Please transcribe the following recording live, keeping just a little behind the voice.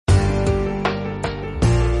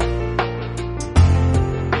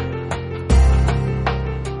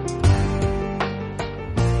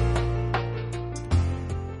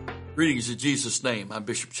Greetings in Jesus' name. I'm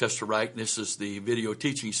Bishop Chester Wright, and this is the video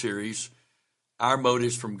teaching series, Our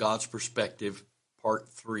Motives from God's Perspective, Part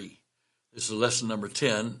 3. This is lesson number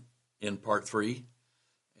 10 in Part 3,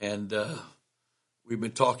 and we've been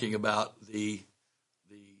talking about the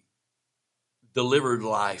delivered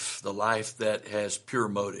life, the life that has pure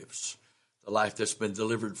motives, the life that's been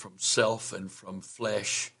delivered from self and from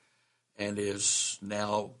flesh and is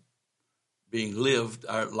now being lived,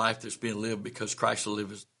 our life that's being lived because Christ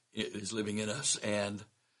is living in us, and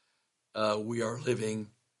we are living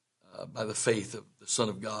by the faith of the Son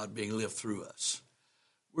of God being lived through us.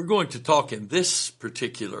 We're going to talk in this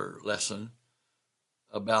particular lesson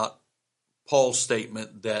about Paul's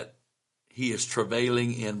statement that he is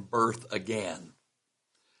travailing in birth again.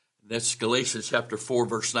 That's Galatians chapter 4,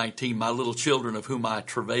 verse 19. My little children, of whom I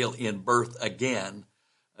travail in birth again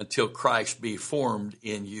until Christ be formed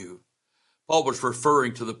in you. Paul was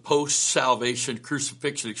referring to the post-salvation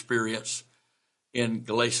crucifixion experience in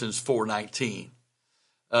Galatians 4:19.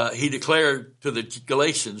 He declared to the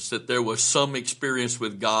Galatians that there was some experience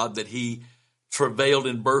with God that he travailed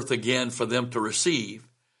in birth again for them to receive,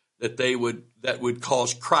 that would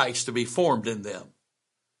cause Christ to be formed in them.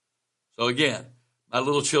 So again, my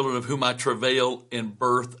little children, of whom I travail in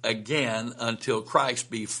birth again until Christ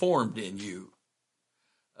be formed in you.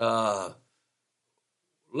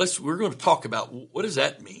 We're going to talk about what does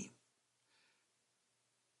that mean.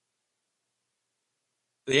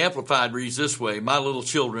 The Amplified reads this way: my little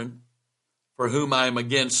children, for whom I am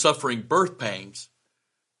again suffering birth pangs,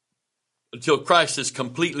 until Christ is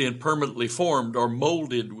completely and permanently formed or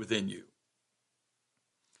molded within you.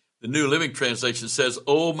 The New Living Translation says,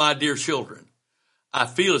 oh, my dear children, I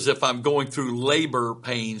feel as if I'm going through labor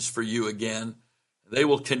pains for you again. They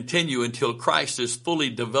will continue until Christ is fully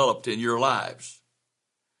developed in your lives.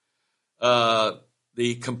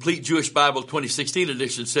 The Complete Jewish Bible 2016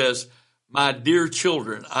 edition says, my dear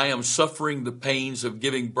children, I am suffering the pains of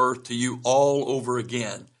giving birth to you all over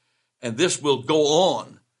again. And this will go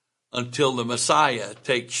on until the Messiah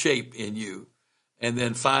takes shape in you. And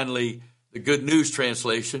then finally, the Good News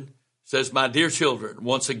Translation says, my dear children,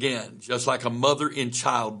 once again, just like a mother in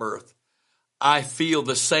childbirth, I feel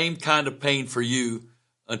the same kind of pain for you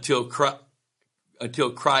until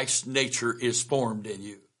Christ's nature is formed in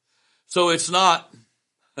you. So it's not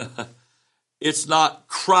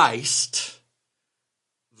Christ,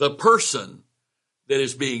 the person, that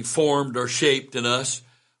is being formed or shaped in us,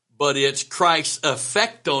 but it's Christ's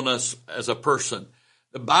effect on us as a person.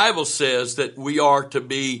 The Bible says that we are to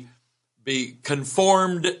be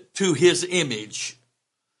conformed to his image,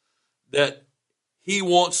 that he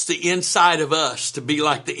wants the inside of us to be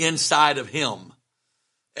like the inside of him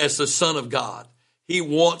as the Son of God. He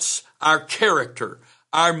wants our character,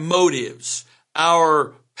 our motives,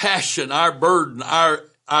 our passion, our burden,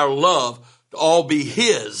 our love to all be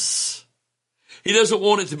his. He doesn't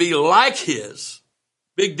want it to be like his.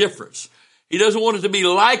 Big difference. He doesn't want it to be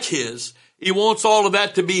like his. He wants all of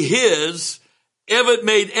that to be his,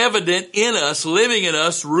 made evident in us, living in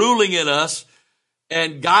us, ruling in us,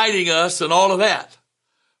 and guiding us, and all of that.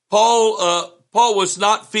 Paul was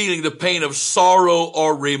not feeling the pain of sorrow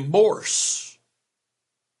or remorse.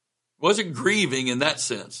 Wasn't grieving in that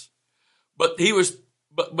sense, but he was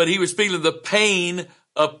feeling the pain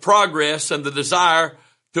of progress and the desire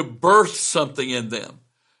to birth something in them.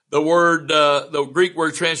 The Greek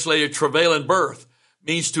word translated travail in birth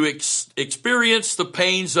means to experience the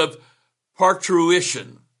pains of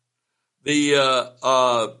parturition.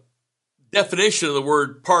 The definition of the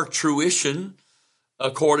word parturition,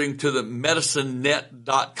 according to the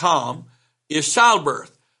medicinenet.com, is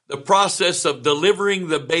childbirth. The process of delivering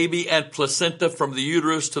the baby and placenta from the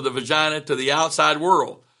uterus to the vagina to the outside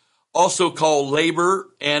world, also called labor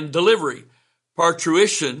and delivery.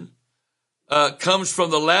 Parturition comes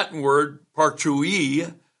from the Latin word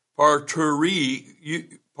partuire,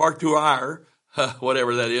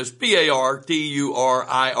 whatever that is,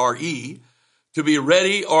 Parturire, to be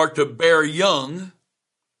ready or to bear young,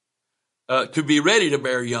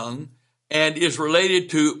 and is related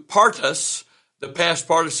to partus, the past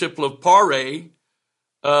participle of pare,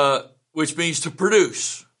 which means to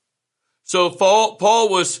produce. So Paul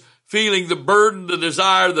was feeling the burden, the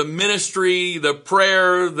desire, the ministry, the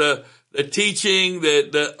prayer, the teaching,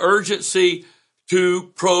 the urgency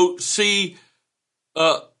to see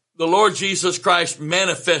the Lord Jesus Christ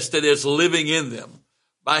manifested as living in them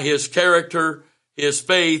by his character, his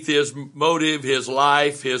faith, his motive, his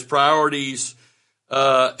life, his priorities,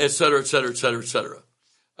 etc., etc., etc., etc.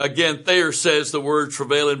 Again, Thayer says the word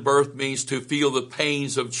travail in birth means to feel the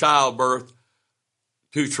pains of childbirth,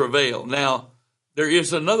 to travail. Now, there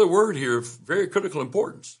is another word here of very critical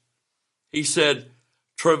importance. He said,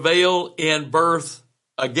 travail in birth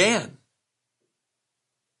again.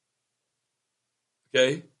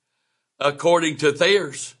 Okay. According to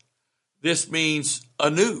Thayer's, this means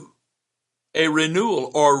anew, a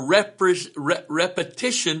renewal or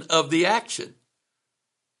repetition of the action.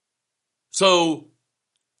 So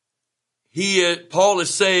Paul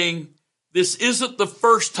is saying, this isn't the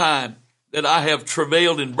first time that I have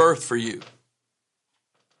travailed in birth for you.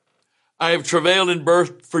 I have travailed in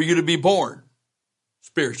birth for you to be born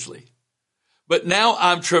spiritually. But now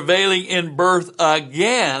I'm travailing in birth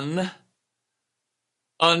again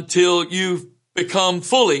until you've become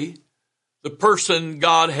fully the person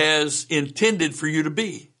God has intended for you to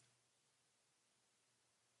be.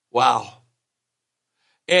 Wow.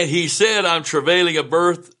 And he said, I'm travailing a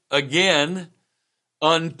birth again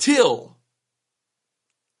until.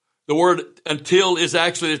 The word until is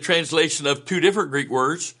actually a translation of two different Greek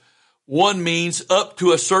words. One means up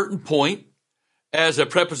to a certain point as a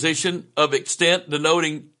preposition of extent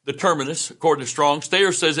denoting the terminus, according to Strong's.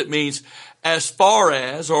 Thayer says it means as far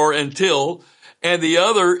as or until. And the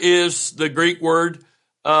other is the Greek word,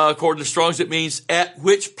 according to Strong's, it means at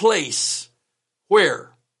which place, where.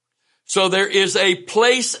 So there is a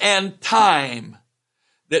place and time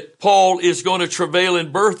that Paul is going to travail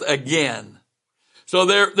in birth again. So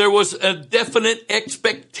there was a definite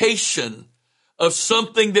expectation of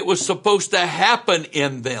something that was supposed to happen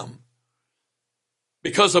in them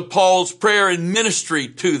because of Paul's prayer and ministry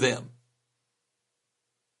to them.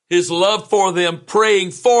 His love for them,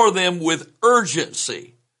 praying for them with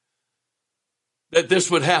urgency that this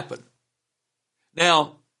would happen.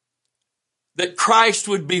 Now, that Christ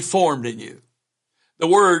would be formed in you. The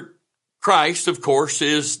word Christ, of course,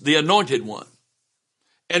 is the anointed one.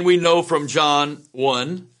 And we know from John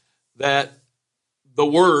 1 that the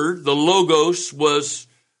Word, the Logos,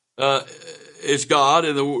 is God,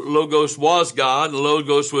 and the Logos was God, and the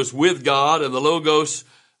Logos was with God, and the Logos,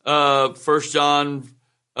 1 John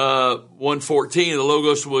 1:14, the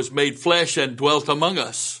Logos was made flesh and dwelt among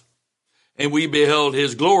us. And we beheld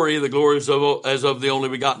his glory, the glory as of the only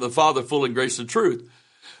begotten of the Father, full in grace and truth.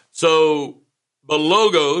 So the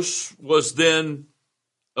Logos was then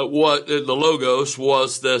the Logos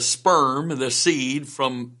was the sperm, the seed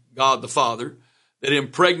from God the Father that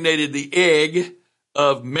impregnated the egg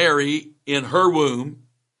of Mary in her womb.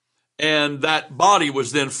 And that body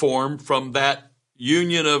was then formed from that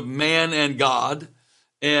union of man and God.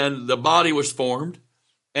 And the body was formed.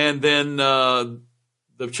 And then the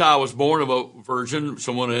child was born of a virgin,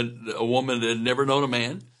 a woman that had never known a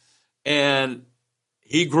man. And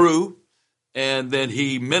he grew. And then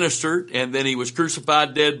he ministered, and then he was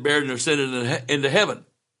crucified, dead, buried, and ascended into heaven.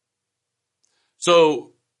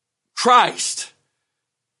 So Christ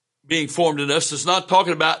being formed in us is not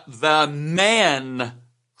talking about the man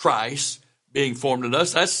Christ being formed in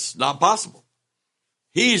us. That's not possible.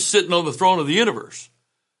 He's sitting on the throne of the universe,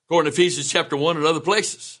 according to Ephesians chapter 1 and other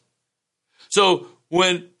places. So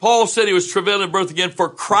when Paul said he was travailing in birth again for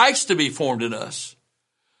Christ to be formed in us,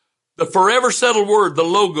 the forever settled word, the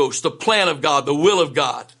Logos, the plan of God, the will of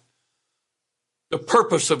God, the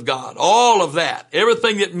purpose of God, all of that,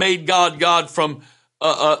 everything that made God God from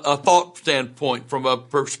a thought standpoint, from a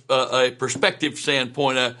perspective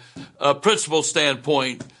standpoint, a principle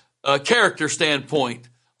standpoint, a character standpoint,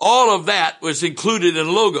 all of that was included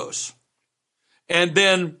in Logos. And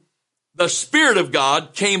then the Spirit of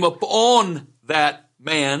God came upon that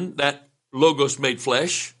man, that Logos made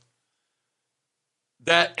flesh,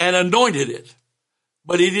 and anointed it.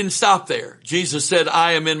 But he didn't stop there. Jesus said,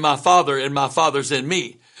 I am in my Father and my Father's in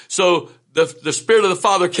me. So the Spirit of the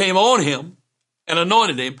Father came on him and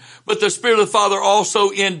anointed him, but the Spirit of the Father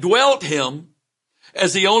also indwelt him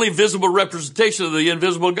as the only visible representation of the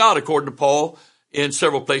invisible God, according to Paul in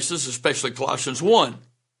several places, especially Colossians 1.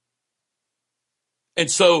 And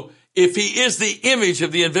so if he is the image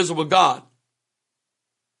of the invisible God,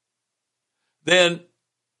 then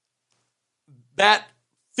that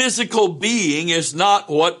physical being is not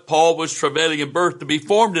what Paul was travailing in birth to be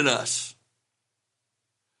formed in us.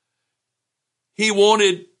 He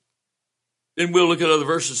wanted, and we'll look at other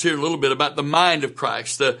verses here in a little bit, about the mind of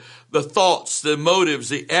Christ, the thoughts, the motives,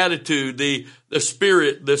 the attitude, the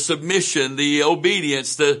spirit, the submission, the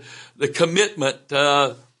obedience, the commitment,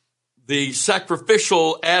 the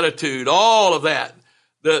sacrificial attitude, all of that,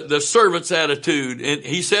 the servant's attitude. And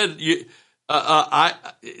he said,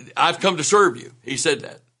 I've come to serve you. He said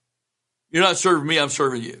that. You're not serving me, I'm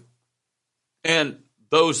serving you. And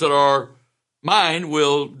those that are mine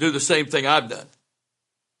will do the same thing I've done.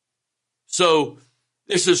 So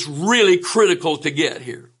this is really critical to get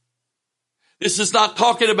here. This is not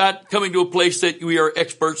talking about coming to a place that we are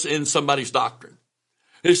experts in somebody's doctrine.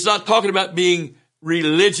 It's not talking about being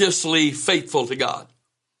religiously faithful to God.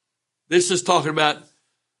 This is talking about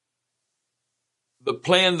the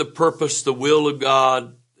plan, the purpose, the will of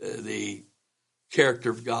God, the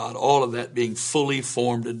character of God, all of that being fully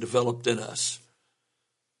formed and developed in us.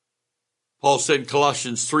 Paul said in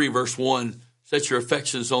Colossians 3, verse 1, set your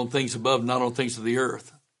affections on things above, not on things of the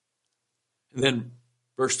earth. And then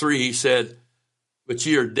verse 3, he said, but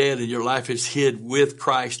ye are dead and your life is hid with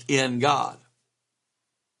Christ in God.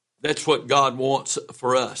 That's what God wants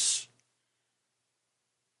for us.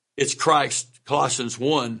 It's Christ, Colossians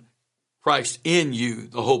 1, Christ in you,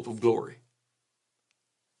 the hope of glory.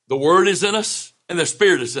 The Word is in us and the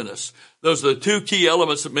Spirit is in us. Those are the two key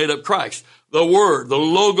elements that made up Christ. The Word, the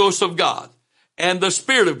Logos of God, and the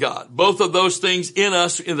Spirit of God. Both of those things in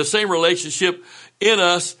us, in the same relationship in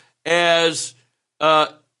us as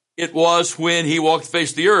it was when he walked the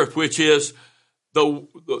face of the earth, which is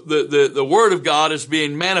the Word of God is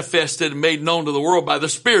being manifested and made known to the world by the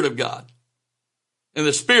Spirit of God. And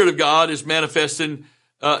the Spirit of God is manifesting,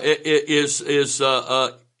 in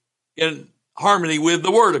harmony with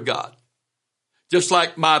the Word of God. Just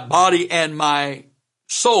like my body and my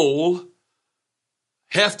soul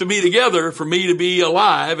have to be together for me to be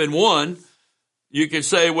alive and one. You can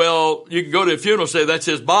say, well, you can go to a funeral and say, that's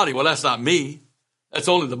his body. Well, that's not me. That's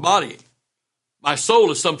only the body. My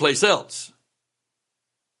soul is someplace else.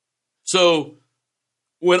 So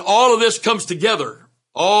when all of this comes together,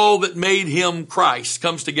 all that made him Christ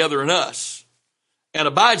comes together in us and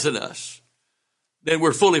abides in us, then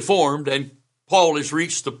we're fully formed, and Paul has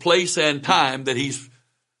reached the place and time that he's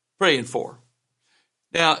praying for.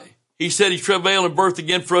 Now, he said he travailed in birth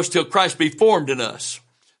again for us till Christ be formed in us.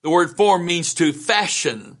 The word form means to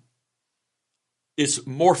fashion. It's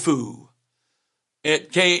morpho.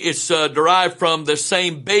 It's derived from the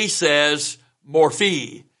same base as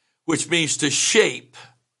morphe, which means to shape,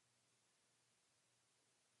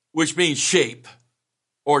 which means shape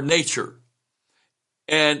or nature.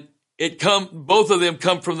 And both of them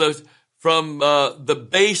come from the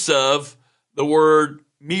base of the word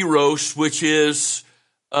meros, which is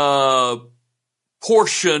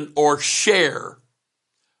portion or share.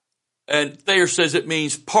 And Thayer says it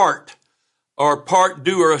means part, or part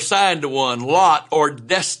due or assigned to one, lot or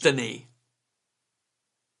destiny.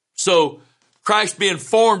 So Christ being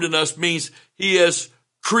formed in us means he is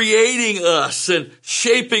creating us and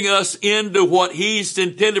shaping us into what he's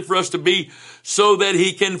intended for us to be, so that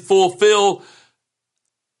he can fulfill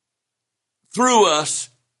through us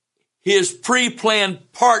his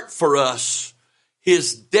pre-planned part for us,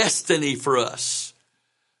 his destiny for us.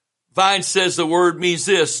 Vine says the word means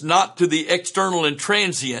this, not to the external and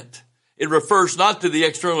transient. It refers not to the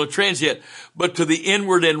external and transient, but to the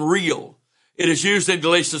inward and real. It is used in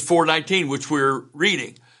Galatians 4:19, which we're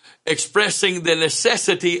reading, expressing the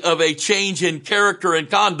necessity of a change in character and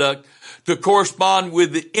conduct to correspond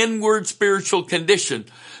with the inward spiritual condition,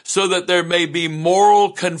 so that there may be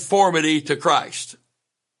moral conformity to Christ.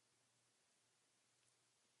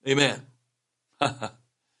 Amen.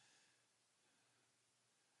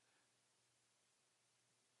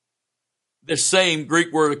 This same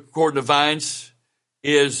Greek word, according to Vines,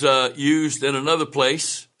 is used in another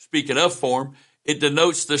place. Speaking of form, it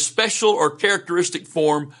denotes the special or characteristic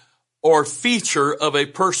form or feature of a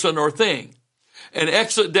person or thing. An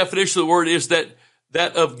excellent definition of the word is that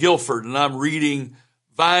of Guilford, and I'm reading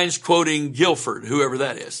Vines quoting Guilford, whoever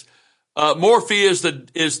that is. Morphe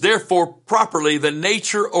is therefore properly the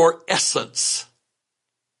nature or essence,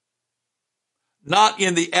 not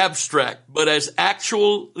in the abstract, but as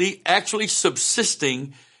actually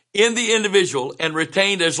subsisting in the individual and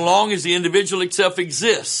retained as long as the individual itself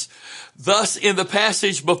exists. Thus, in the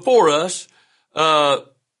passage before us,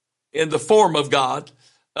 in the form of God,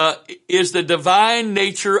 is the divine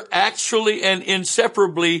nature actually and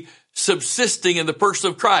inseparably subsisting in the person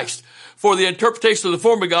of Christ. For the interpretation of the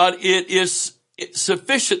form of God, it's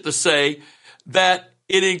sufficient to say that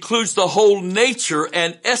it includes the whole nature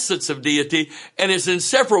and essence of deity and is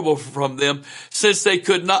inseparable from them, since they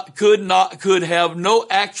could have no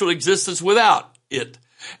actual existence without it.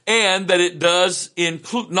 And that it does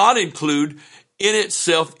not include in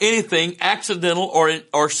itself anything accidental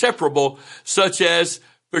or separable, such as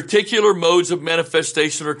particular modes of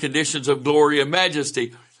manifestation or conditions of glory and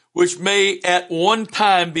majesty, which may at one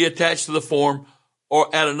time be attached to the form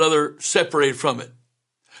or at another separated from it.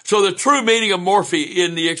 So the true meaning of morphe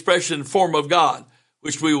in the expression form of God,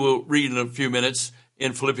 which we will read in a few minutes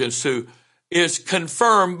in Philippians 2, is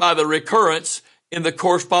confirmed by the recurrence in the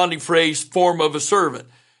corresponding phrase form of a servant.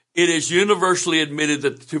 It is universally admitted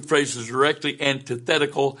that the two phrases are directly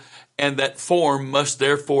antithetical and that form must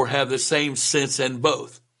therefore have the same sense in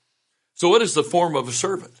both. So what is the form of a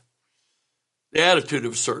servant? The attitude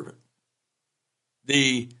of a servant.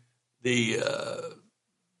 The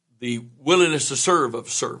willingness to serve of a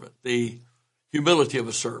servant. The humility of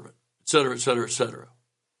a servant, et cetera, et cetera, et cetera.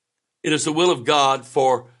 It is the will of God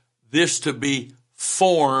for this to be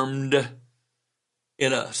formed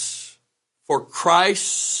in us. For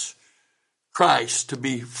Christ to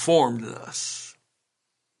be formed in us.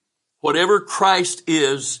 Whatever Christ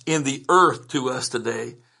is in the earth to us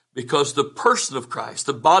today, because the person of Christ,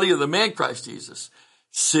 the body of the man Christ Jesus,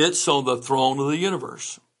 sits on the throne of the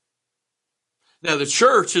universe. Now the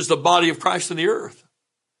church is the body of Christ in the earth.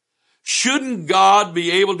 Shouldn't God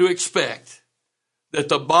be able to expect that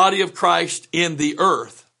the body of Christ in the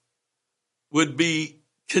earth would be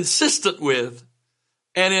consistent with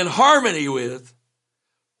and in harmony with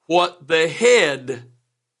what the head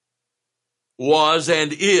was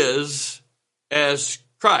and is as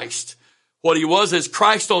Christ? What he was as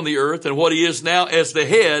Christ on the earth and what he is now as the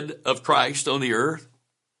head of Christ on the earth,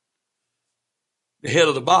 the head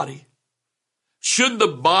of the body. Shouldn't the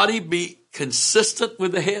body be consistent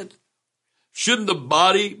with the head? Shouldn't the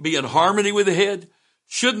body be in harmony with the head?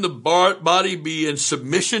 Shouldn't the body be in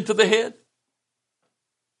submission to the head?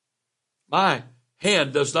 My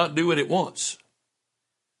hand does not do what it wants.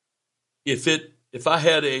 If I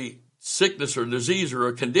had a sickness or disease or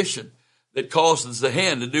a condition that causes the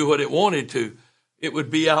hand to do what it wanted to, it would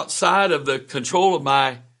be outside of the control of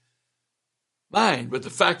my mind. But the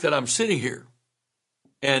fact that I'm sitting here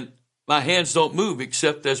and my hands don't move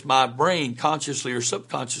except as my brain consciously or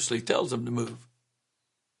subconsciously tells them to move.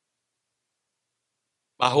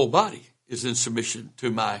 My whole body is in submission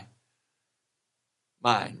to my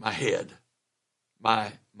mind, my head.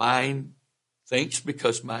 My mind thinks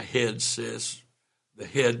because my head says, the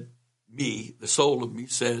head, me, the soul of me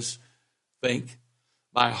says, think.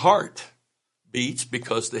 My heart beats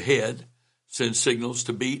because the head sends signals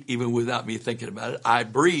to beat even without me thinking about it. I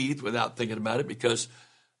breathe without thinking about it because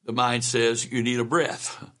the mind says you need a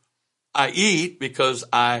breath. I eat because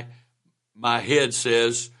my head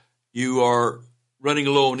says you are running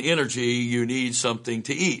low on energy, you need something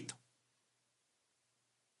to eat.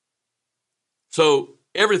 So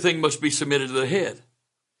everything must be submitted to the head.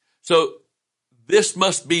 So this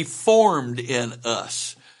must be formed in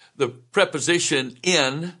us. The preposition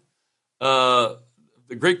in, the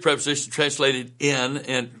Greek preposition translated in,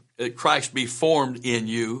 and Christ be formed in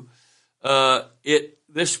you,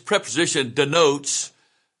 this preposition denotes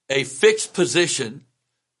a fixed position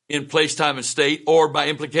in place, time, and state, or by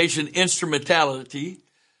implication, instrumentality,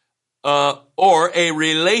 or a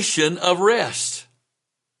relation of rest.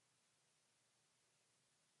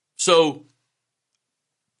 So,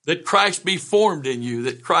 that Christ be formed in you,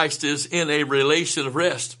 that Christ is in a relation of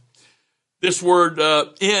rest. This word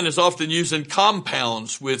in is often used in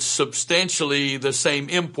compounds with substantially the same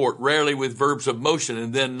import, rarely with verbs of motion,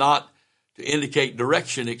 and then not to indicate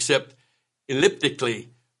direction except elliptically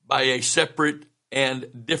by a separate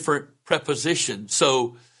and different preposition.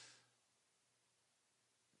 So,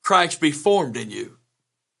 Christ be formed in you.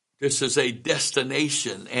 This is a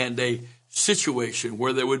destination and a situation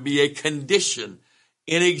where there would be a condition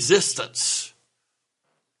in existence,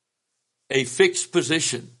 a fixed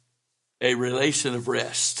position, a relation of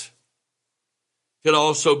rest. Could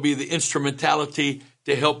also be the instrumentality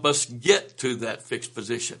to help us get to that fixed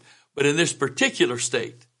position. But in this particular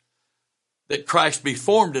state, that Christ be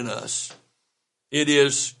formed in us, it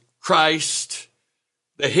is Christ,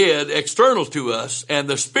 the head, external to us, and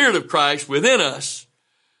the Spirit of Christ within us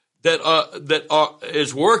that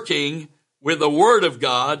is working with the Word of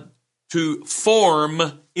God to form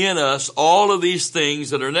in us all of these things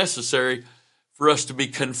that are necessary for us to be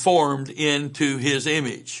conformed into His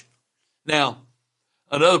image. Now,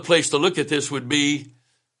 another place to look at this would be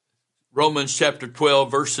Romans chapter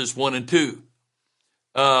 12, verses 1 and 2.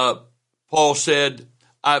 Paul said,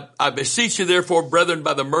 I beseech you therefore, brethren,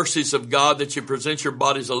 by the mercies of God, that you present your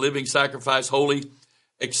bodies a living sacrifice, holy,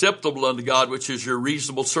 acceptable unto God, which is your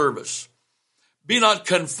reasonable service. Be not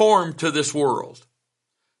conformed to this world,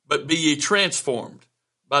 but be ye transformed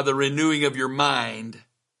by the renewing of your mind,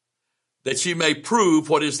 that ye may prove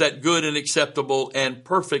what is that good and acceptable and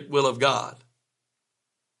perfect will of God.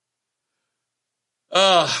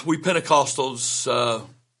 We Pentecostals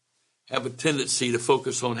have a tendency to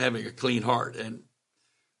focus on having a clean heart, and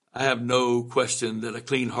I have no question that a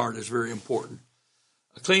clean heart is very important.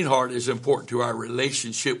 A clean heart is important to our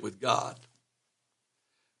relationship with God.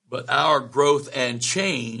 But our growth and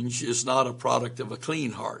change is not a product of a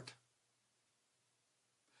clean heart.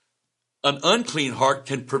 An unclean heart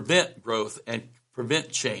can prevent growth and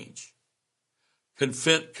prevent change, can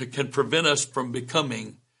prevent us from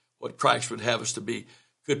becoming what Christ would have us to be,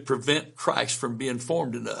 could prevent Christ from being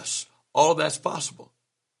formed in us. All of that's possible.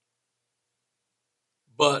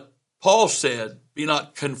 But Paul said, be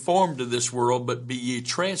not conformed to this world, but be ye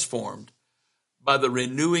transformed by the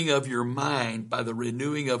renewing of your mind, by the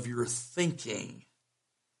renewing of your thinking,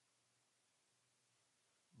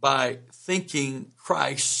 by thinking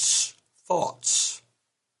Christ's thoughts.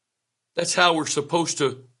 That's how we're supposed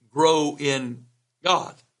to grow in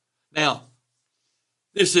God. Now,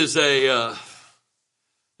 this is an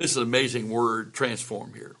amazing word,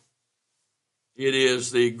 transform here. It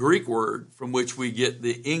is the Greek word from which we get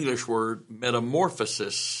the English word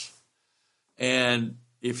metamorphosis. And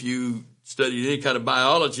if you studied any kind of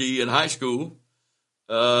biology in high school,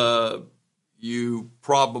 you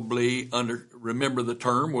probably remember the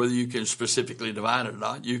term, whether you can specifically define it or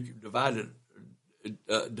not. You can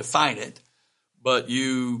define it, but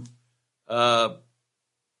you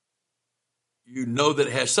know that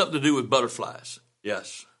it has something to do with butterflies.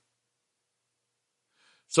 Yes.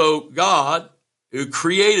 So God, who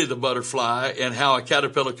created the butterfly and how a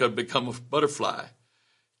caterpillar could become a butterfly,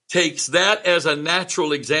 takes that as a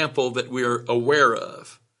natural example that we are aware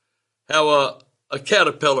of. How a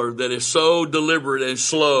caterpillar that is so deliberate and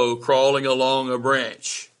slow crawling along a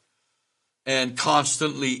branch and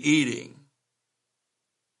constantly eating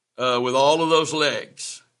with all of those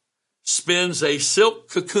legs spins a silk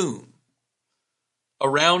cocoon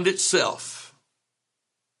around itself.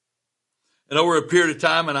 And over a period of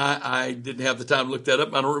time, and I didn't have the time to look that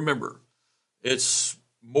up, I don't remember. It's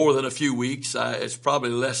more than a few weeks. It's probably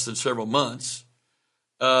less than several months.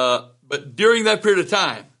 But during that period of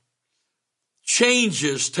time,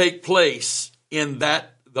 changes take place in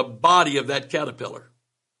the body of that caterpillar.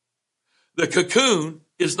 The cocoon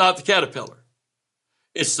is not the caterpillar.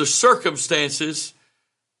 It's the circumstances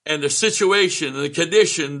and the situation and the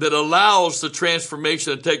condition that allows the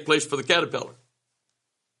transformation to take place for the caterpillar.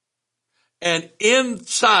 And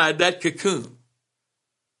inside that cocoon,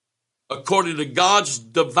 according to God's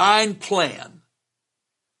divine plan,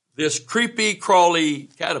 this creepy, crawly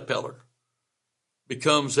caterpillar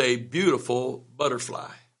becomes a beautiful butterfly.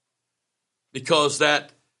 Because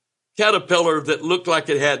that caterpillar that looked like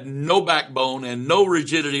it had no backbone and no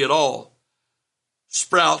rigidity at all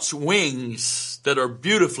sprouts wings that are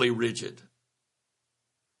beautifully rigid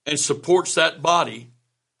and supports that body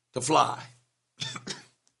to fly.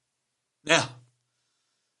 Now,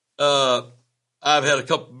 I've had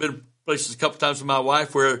been places a couple times with my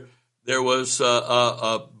wife where there was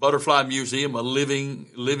a butterfly museum, a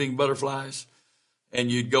living butterflies, and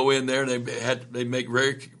you'd go in there and they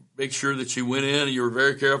make sure that you went in and you were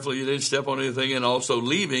very careful, you didn't step on anything, and also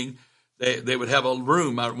leaving, they would have a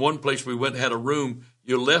room. One place we went and had a room.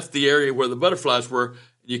 You left the area where the butterflies were,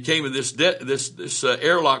 and you came in this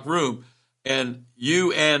airlock room. And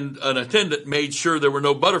you and an attendant made sure there were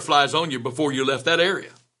no butterflies on you before you left that area.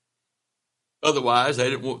 Otherwise, they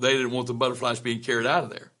didn't want the butterflies being carried out of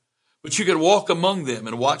there. But you could walk among them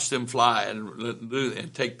and watch them fly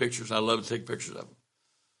and take pictures. I love to take pictures of them.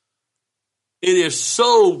 It is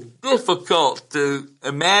so difficult to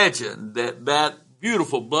imagine that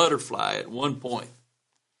beautiful butterfly at one point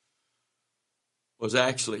was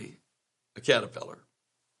actually a caterpillar.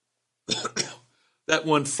 That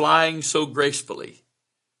one flying so gracefully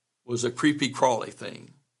was a creepy, crawly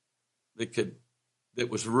thing that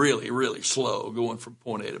was really, really slow going from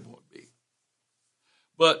point A to point B.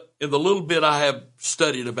 But in the little bit I have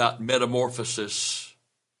studied about metamorphosis,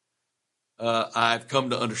 I've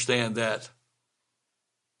come to understand that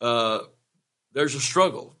there's a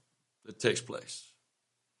struggle that takes place.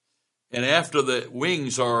 And after the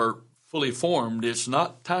wings are fully formed, it's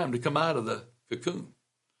not time to come out of the cocoon.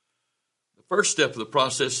 First step of the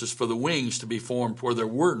process is for the wings to be formed where there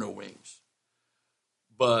were no wings.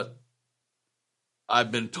 But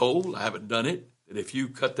I've been told, I haven't done it, that if you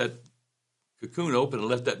cut that cocoon open and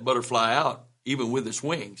let that butterfly out, even with its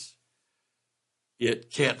wings,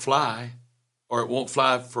 it can't fly, or it won't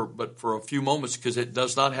fly but for a few moments because it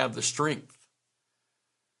does not have the strength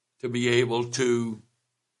to be able to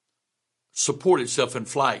support itself in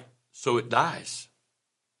flight, so it dies.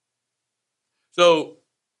 So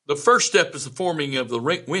the first step is the forming of the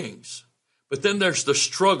wings, but then there's the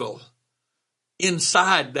struggle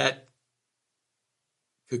inside that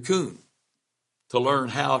cocoon to learn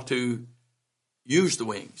how to use the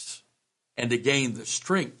wings and to gain the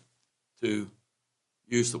strength to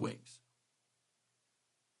use the wings.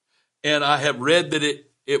 And I have read that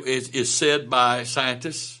it is said by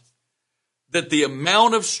scientists that the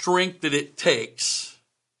amount of strength that it takes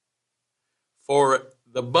for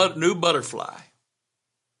the new butterfly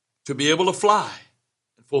to be able to fly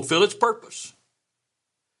and fulfill its purpose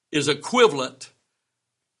is equivalent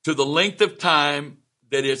to the length of time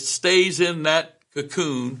that it stays in that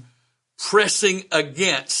cocoon, pressing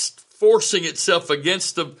against, forcing itself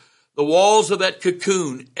against the walls of that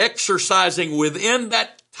cocoon, exercising within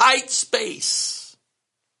that tight space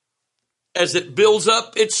as it builds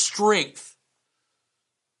up its strength,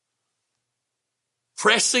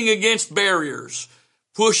 pressing against barriers,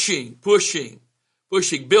 pushing,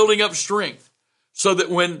 building up strength, so that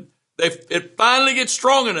when it finally gets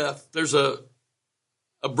strong enough, there's a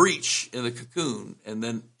breach in the cocoon, and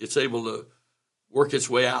then it's able to work its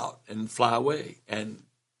way out and fly away and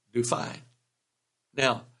do fine.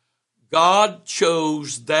 Now, God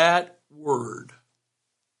chose that word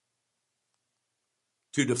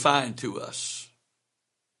to define to us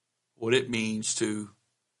what it means to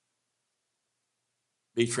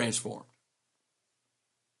be transformed.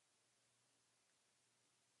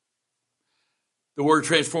 The word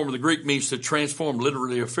transform in the Greek means to transform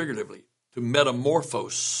literally or figuratively, to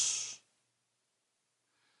metamorphose.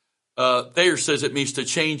 Thayer says it means to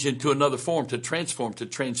change into another form, to transform, to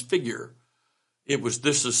transfigure. This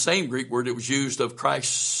is the same Greek word that was used of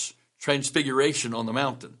Christ's transfiguration on the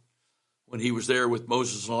mountain when he was there with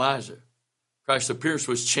Moses and Elijah. Christ's appearance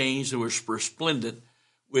was changed and was resplendent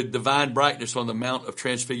with divine brightness on the Mount of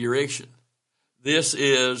Transfiguration. This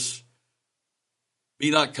is, be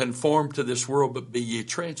not conformed to this world, but be ye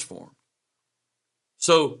transformed.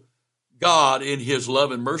 So God, in his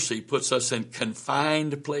love and mercy, puts us in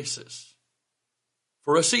confined places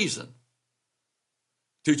for a season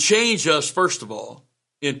to change us, first of all,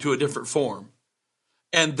 into a different form.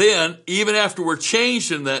 And then, even after we're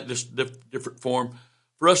changed in that different form,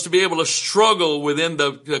 for us to be able to struggle within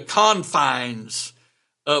the confines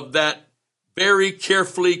of that very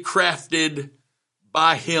carefully crafted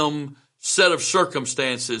by him set of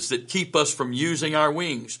circumstances that keep us from using our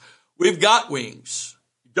wings. We've got wings.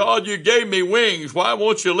 God, you gave me wings. Why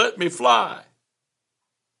won't you let me fly?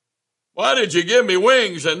 Why did you give me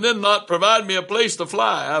wings and then not provide me a place to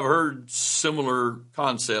fly? I've heard similar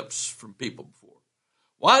concepts from people before.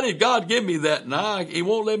 Why did God give me that? Nah, he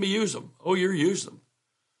won't let me use them. Oh, you're using them.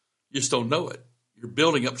 You just don't know it. You're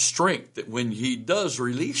building up strength that when he does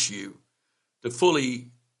release you to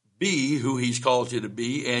fully be who he's called you to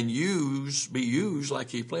be and be used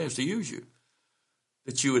like he plans to use you,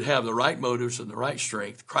 that you would have the right motives and the right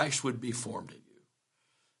strength. Christ would be formed in you,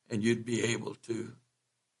 and you'd be able to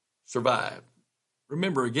survive.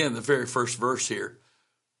 Remember again the very first verse here,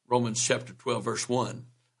 Romans chapter 12, verse 1.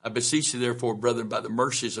 I beseech you, therefore, brethren, by the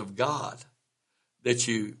mercies of God, that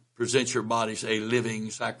you present your bodies a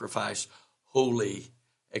living sacrifice, holy,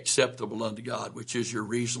 acceptable unto God, which is your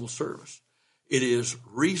reasonable service. It is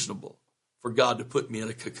reasonable for God to put me in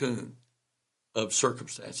a cocoon of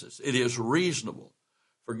circumstances. It is reasonable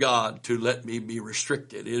for God to let me be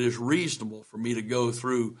restricted. It is reasonable for me to go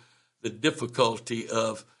through the difficulty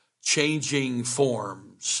of changing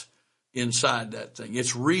forms inside that thing.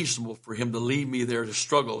 It's reasonable for him to leave me there to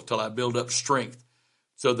struggle till I build up strength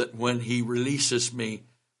so that when he releases me,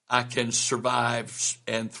 I can survive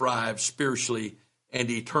and thrive spiritually and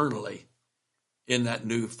eternally in that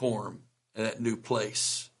new form and that new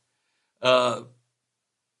place. The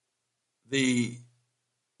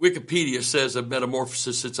Wikipedia says of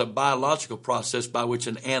metamorphosis, it's a biological process by which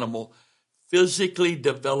an animal physically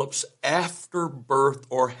develops after birth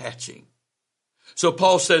or hatching. So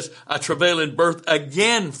Paul says, I travail in birth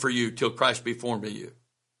again for you till Christ be formed in you.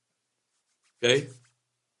 Okay?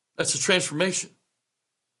 That's a transformation.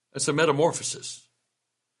 That's a metamorphosis.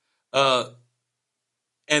 And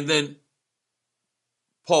then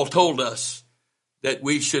Paul told us that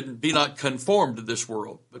we should be not conformed to this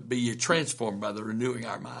world, but be ye transformed by the renewing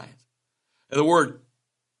our minds. And the word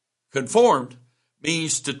conformed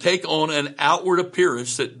means to take on an outward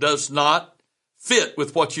appearance that does not fit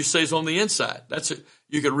with what you say is on the inside.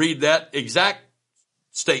 You can read that exact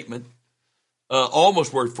statement,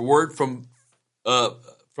 almost word for word, from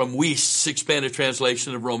Wuest's expanded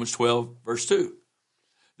translation of Romans 12, verse 2.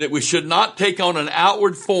 That we should not take on an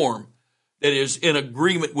outward form that is in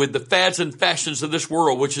agreement with the fads and fashions of this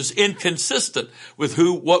world, which is inconsistent with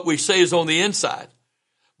what we say is on the inside,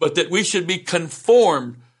 but that we should be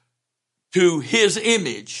conformed to his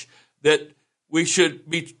image, that we should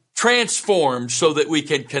be transformed so that we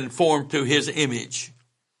can conform to his image.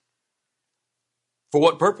 For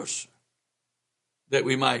what purpose? That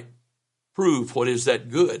we might prove what is that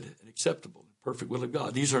good and acceptable and perfect will of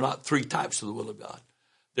God. These are not three types of the will of God.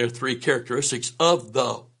 They're three characteristics of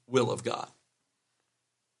the will of God.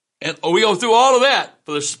 And we go through all of that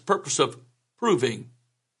for the purpose of proving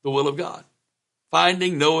the will of God.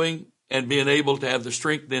 Finding, knowing, and being able to have the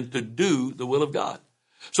strength then to do the will of God.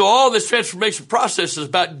 So all this transformation process is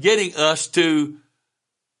about getting us to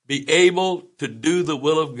be able to do the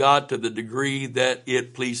will of God to the degree that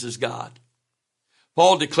it pleases God.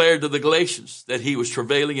 Paul declared to the Galatians that he was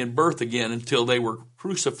travailing in birth again until they were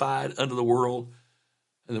crucified unto the world,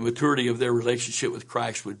 and the maturity of their relationship with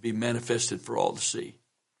Christ would be manifested for all to see.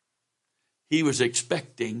 He was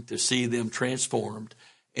expecting to see them transformed,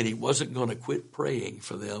 and he wasn't going to quit praying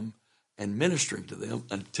for them and ministering to them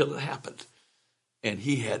until it happened. And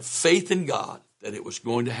he had faith in God that it was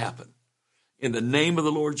going to happen. In the name of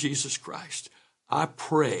the Lord Jesus Christ, I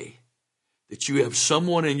pray that you have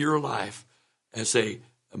someone in your life as a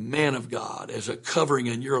man of God, as a covering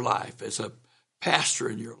in your life, as a pastor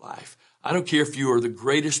in your life. I don't care if you are the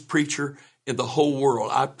greatest preacher in the whole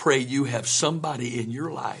world. I pray you have somebody in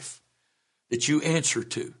your life that you answer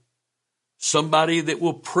to, somebody that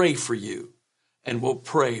will pray for you and will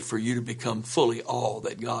pray for you to become fully all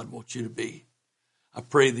that God wants you to be. I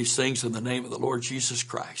pray these things in the name of the Lord Jesus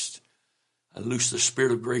Christ. I loose the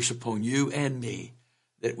Spirit of grace upon you and me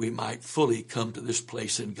that we might fully come to this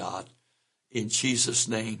place in God. In Jesus'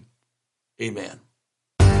 name, amen.